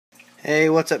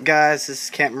Hey, what's up guys? This is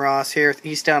Captain Ross here with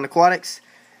Easttown Aquatics,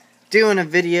 doing a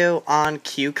video on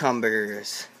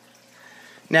cucumbers.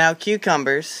 Now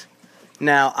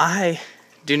I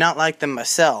do not like them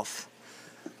myself,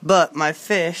 but my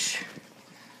fish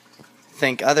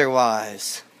think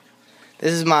otherwise.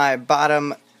 This is my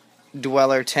bottom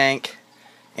dweller tank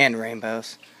and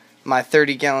rainbows, my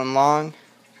 30-gallon long,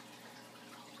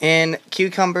 and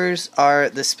cucumbers are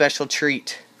the special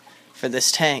treat for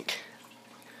this tank.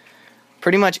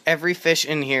 Pretty much every fish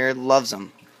in here loves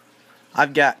them.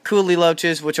 I've got coolie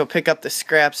loaches, which will pick up the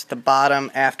scraps at the bottom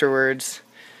afterwards.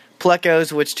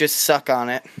 Plecos, which just suck on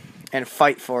it and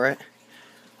fight for it.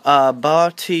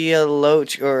 Batia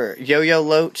loach or yo-yo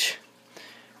loach,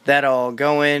 that'll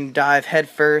go in, dive head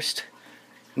first,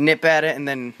 nip at it, and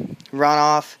then run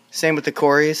off. Same with the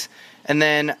cories. And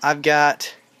then I've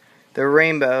got the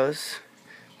rainbows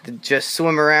that just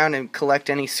swim around and collect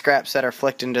any scraps that are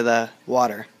flicked into the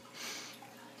water.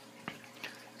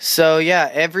 So yeah,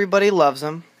 everybody loves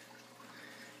them,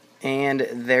 and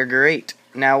they're great.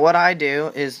 Now what I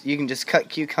do is you can just cut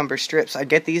cucumber strips. I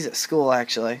get these at school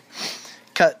actually.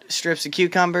 Cut strips of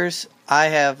cucumbers. I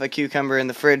have a cucumber in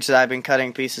the fridge that I've been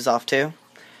cutting pieces off too.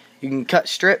 You can cut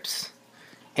strips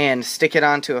and stick it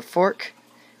onto a fork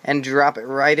and drop it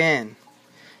right in.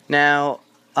 Now,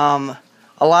 a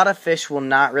lot of fish will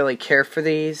not really care for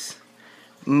these.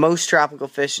 Most tropical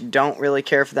fish don't really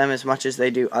care for them as much as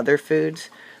they do other foods.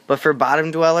 But for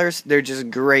bottom dwellers, they're just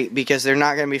great because they're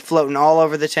not going to be floating all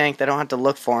over the tank. They don't have to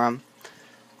look for them.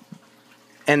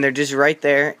 And they're just right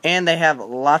there. And they have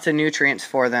lots of nutrients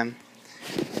for them.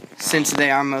 Since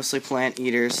they are mostly plant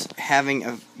eaters, having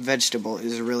a vegetable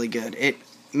is really good. It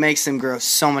makes them grow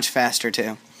so much faster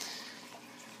too.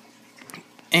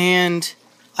 And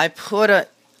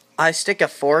I stick a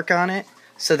fork on it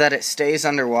so that it stays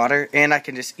underwater, and I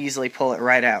can just easily pull it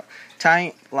right out.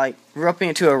 Roping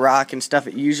it to a rock and stuff,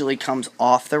 it usually comes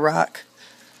off the rock,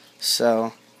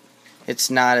 so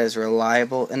it's not as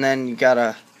reliable. And then you got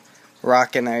a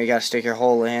rock in there, you got to stick your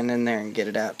whole hand in there and get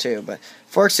it out too. But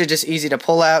forks are just easy to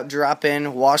pull out, drop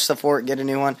in, wash the fork, get a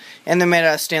new one, and they're made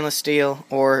out of stainless steel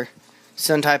or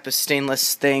some type of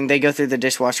stainless thing. They go through the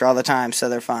dishwasher all the time, so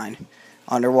they're fine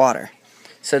underwater.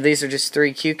 So these are just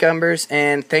 3 cucumbers,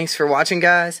 and thanks for watching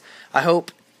guys. I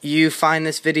hope you find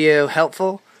this video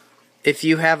helpful. If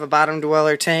you have a bottom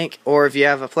dweller tank, or if you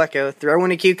have a pleco, throw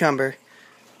in a cucumber.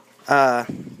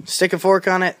 Stick a fork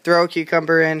on it, throw a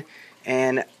cucumber in,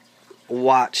 and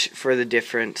watch for the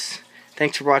difference.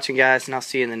 Thanks for watching guys, and I'll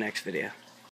see you in the next video.